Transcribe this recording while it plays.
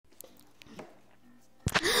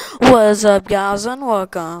What's up, guys, and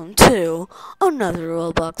welcome to another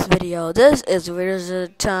Roblox video. This is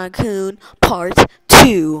Wizard Tycoon Part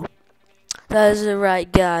 2. That is right,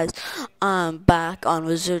 guys. I'm back on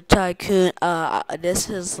Wizard Tycoon. I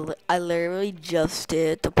literally just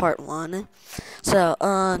did the Part 1. So,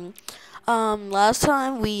 last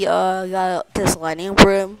time we, got this lightning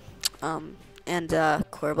broom, and,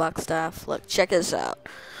 core block stuff. Look, check this out.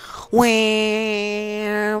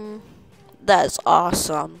 Wham! That's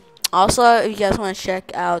awesome. Also, if you guys want to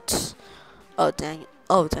check out, if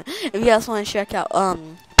you guys want to check out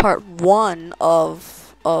part 1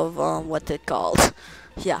 of what's it called?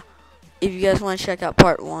 Yeah, if you guys want to check out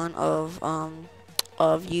part 1 of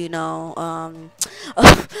of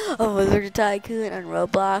Wizard Tycoon and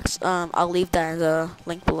Roblox, I'll leave that in the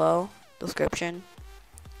link below description.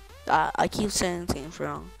 I keep saying things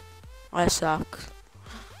wrong. I suck.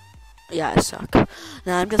 Yeah, I suck.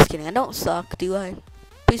 No, I'm just kidding. I don't suck, do I?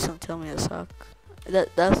 Please don't tell me I suck.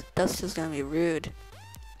 That's just gonna be rude.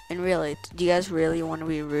 And really, do you guys really want to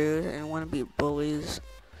be rude and want to be bullies?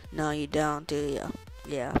 No, you don't, do you?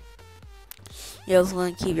 Yeah. You also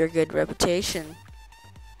want to keep your good reputation.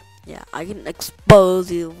 Yeah, I can expose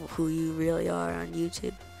you who you really are on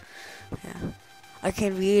YouTube. Yeah. I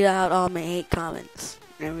can read out all my hate comments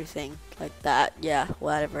and everything like that. Yeah,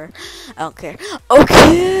 whatever. I don't care.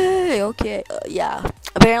 Okay. Yeah.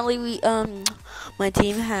 Apparently my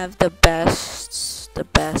team have the best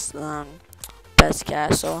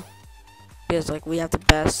castle, because like we have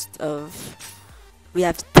the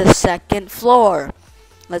second floor.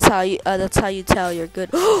 That's how you tell you're good.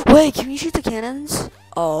 Wait, can you shoot the cannons?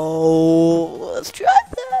 Oh, let's try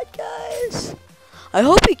that, guys. I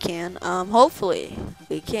hope we can. Hopefully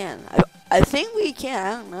we can. I think we can.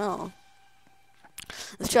 I don't know.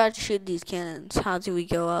 Let's try to shoot these cannons. How do we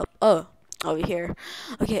go up? Oh, over here.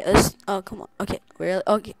 Okay, let's. Oh, come on. Okay, really?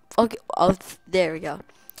 Okay. Oh, there we go.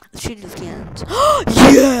 Let's shoot these cannons.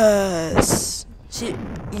 Yes.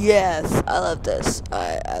 Yes. I love this.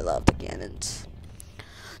 I love the cannons.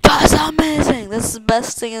 That's amazing. This is the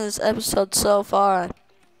best thing in this episode so far.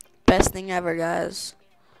 Best thing ever, guys.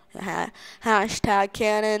 Hashtag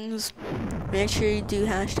cannons. Make sure you do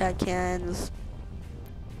hashtag cannons.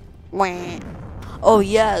 Wah. Oh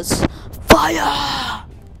yes, fire!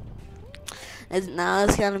 And now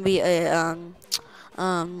it's gonna be a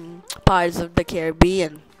Pirates of the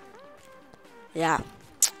Caribbean. Yeah.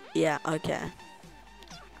 Okay.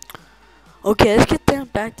 Okay, let's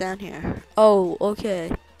get back down here. Oh,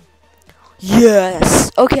 okay.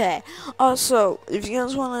 Yes. Okay. Also, if you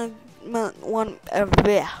guys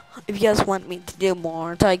if you guys want me to do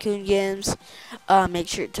more Tycoon games, make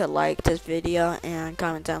sure to like this video and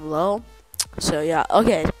comment down below. So yeah,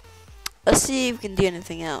 okay. Let's see if we can do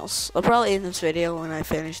anything else. I'll probably end this video when I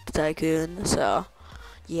finish the Tycoon. So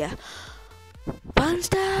yeah. Vine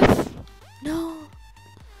staff? No.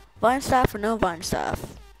 Vine staff or no vine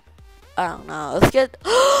staff? I don't know. Let's get.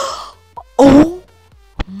 Oh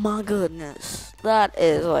my goodness, that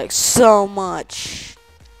is like so much.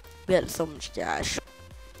 We had so much cash.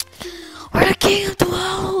 We're the king of the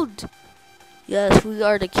world. Yes, we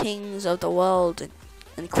are the kings of the world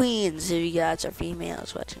and queens. If you guys are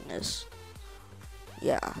females watching this,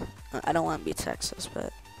 yeah, I don't want to be sexist,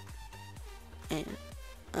 but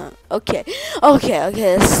okay.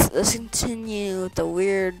 Let's continue the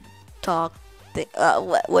weird talk thing.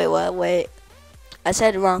 Wait. I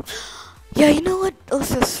said it wrong. Yeah, you know what?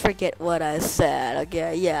 Let's just forget what I said.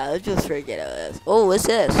 Okay, yeah, let's just forget it. Oh, what's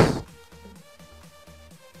this?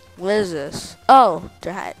 What is this? Oh,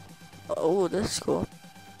 drat. Oh, this is cool.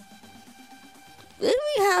 Did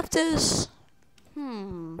we have this?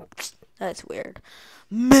 That's weird.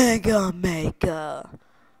 Mega.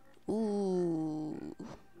 Ooh.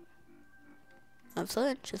 I'm so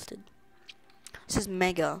interested. This is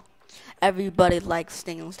mega. Everybody likes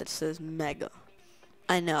things that says mega.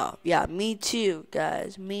 I know. Yeah, me too,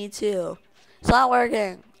 guys. Me too. It's not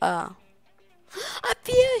working. I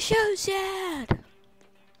feel so sad.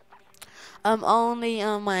 Only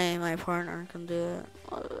my partner can do it.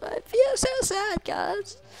 I feel so sad,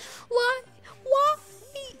 guys. Why?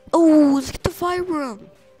 Oh, let's get the fire room.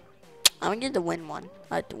 I'm gonna get the wind one.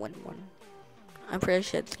 I like the wind one. I'm pretty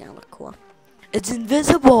sure it's gonna look cool. It's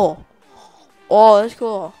invisible. Oh, that's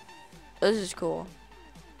cool. This is cool.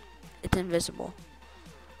 It's invisible.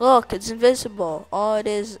 Look, it's invisible. Oh, it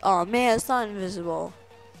is. Oh man, it's not invisible.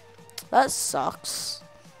 That sucks.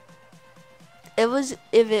 If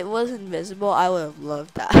it was invisible, I would have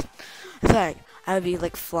loved that. It's like I would be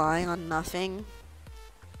like flying on nothing.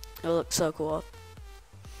 It would look so cool.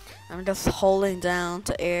 I'm just holding down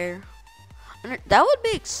to air. That would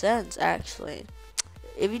make sense, actually.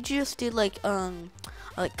 if you just do like kind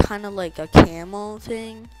of like a camo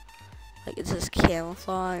thing, like it's just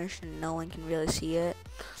camouflage and no one can really see it.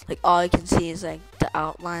 Like all you can see is like the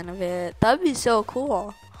outline of it. That'd be so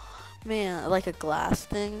cool, man. Like a glass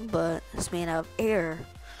thing, but it's made out of air.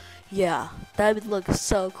 Yeah, that would look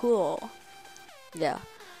so cool. Yeah,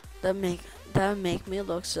 that would make me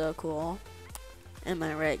look so cool. Am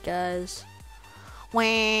I right, guys?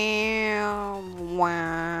 Wow,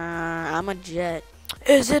 wow. I'm a jet.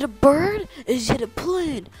 Is it a bird? Is it a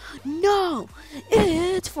plane? No,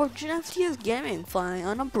 it's for Genesis Gaming flying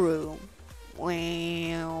on a broom.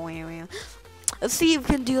 Wow, wow, wow. Let's see if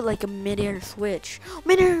we can do like a mid-air switch.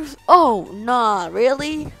 Mid-air. Oh, nah,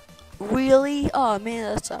 really? Really? Oh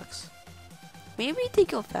man, that sucks. Maybe they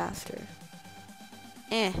go faster.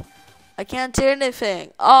 I can't do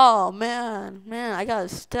anything. Oh man, I got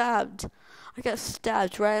stabbed. I got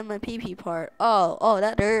stabbed right in my pee-pee part. Oh,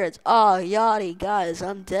 that hurts. Oh, yachty, guys,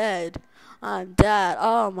 I'm dead. I'm dead.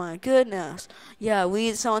 Oh my goodness. Yeah, we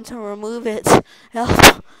need someone to remove it.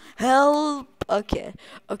 Help. Help. Okay,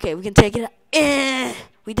 we can take it out.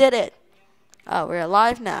 We did it. Oh, we're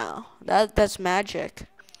alive now. That's magic.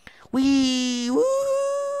 Woo!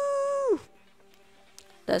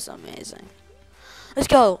 That's amazing. Let's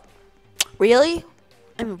go. Really?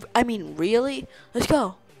 I mean, really? Let's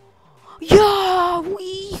go. Yeah,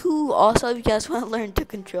 weehoo! Also, if you guys want to learn to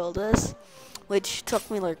control this, which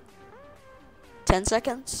took me like 10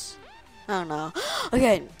 seconds. I don't know.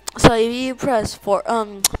 Okay, so if you press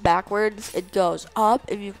backwards, it goes up.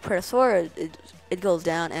 If you press forward, it goes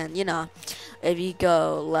down. And you know, if you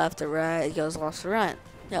go left or right, it goes left or right.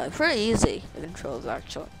 Yeah, it's pretty easy. The controls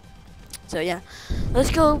actually. So yeah,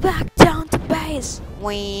 let's go back down to base.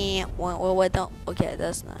 Wait, don't. Okay,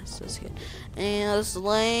 that's nice. That's good. And let's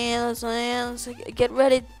land. Let's get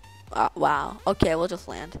ready. Wow. Okay, we'll just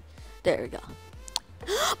land. There we go.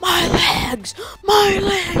 My legs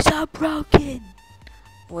are broken.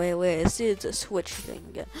 Wait. Let's do the switch thing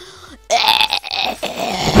again. It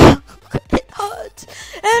hurts.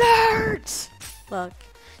 It hurts. Look,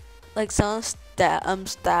 like someone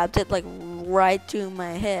stabbed it like right through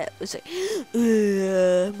my head. It's like,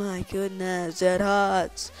 my goodness, it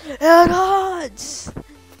hurts. It hurts.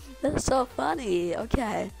 That's so funny.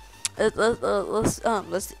 Okay,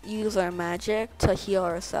 let's use our magic to heal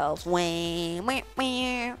ourselves. We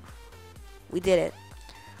did it.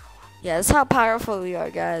 Yeah, that's how powerful we are,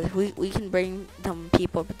 guys. We can bring them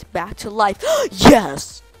people back to life.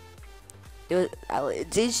 Yes. Did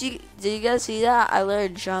you guys see that? I literally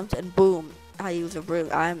jumped and boom, I use a broom.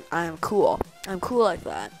 I'm cool. I'm cool like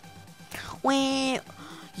that.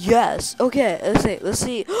 Yes. Okay. Let's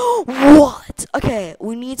see. What? Okay.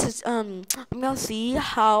 We need to I'm gonna see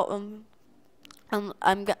how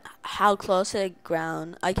how close to the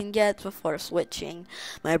ground I can get before switching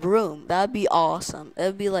my broom. That'd be awesome.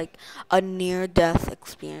 It'd be like a near-death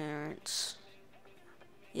experience.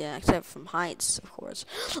 Yeah, except from heights, of course.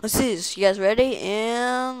 Let's see this. You guys ready?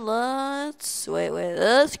 And let's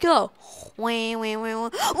let's go. What?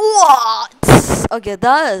 Okay,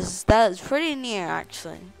 that is pretty near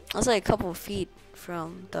actually. That's like a couple of feet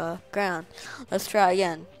from the ground. Let's try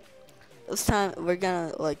again. This time we're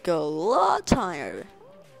gonna like go a lot higher.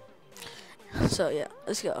 So yeah,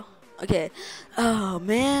 let's go. Okay. Oh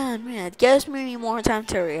man, it gives me more time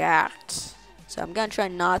to react. So I'm gonna try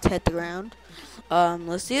not to hit the ground.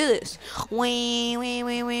 Let's do this. Wait.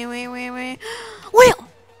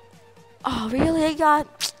 Oh, really? I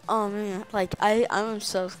got. Oh man, like I'm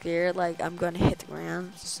so scared. Like I'm gonna hit the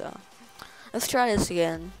ground. So let's try this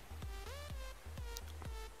again.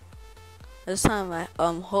 This time,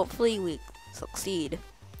 hopefully we succeed.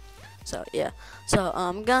 So yeah. So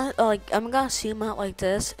I'm gonna zoom out like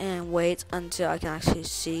this and wait until I can actually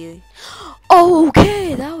see.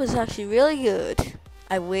 Okay, that was actually really good.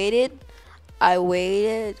 I waited. I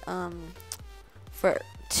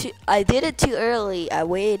did it too early. I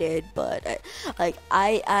waited, but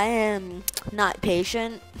I am not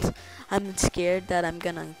patient. I'm scared that I'm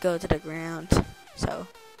gonna go to the ground. So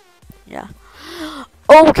yeah.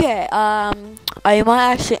 Okay. I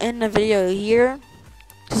might actually end the video here,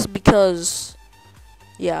 just because.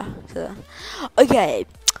 Yeah. So. Okay.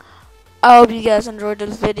 I hope you guys enjoyed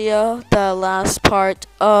this video. The last part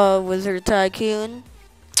of Wizard Tycoon.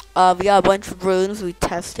 We got a bunch of brooms. We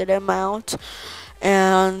tested them out.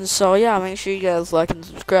 And so, yeah, make sure you guys like and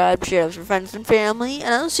subscribe. Share with your friends and family.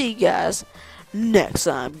 And I'll see you guys next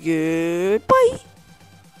time. Goodbye.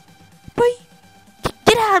 Bye.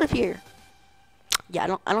 Get out of here.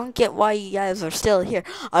 Yeah, I don't get why you guys are still here.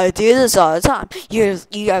 I do this all the time. You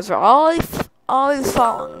guys are always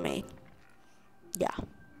following me. Yeah.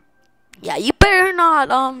 Yeah, you better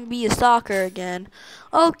not be a stalker again.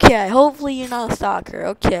 Okay, hopefully you're not a stalker.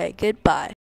 Okay, goodbye.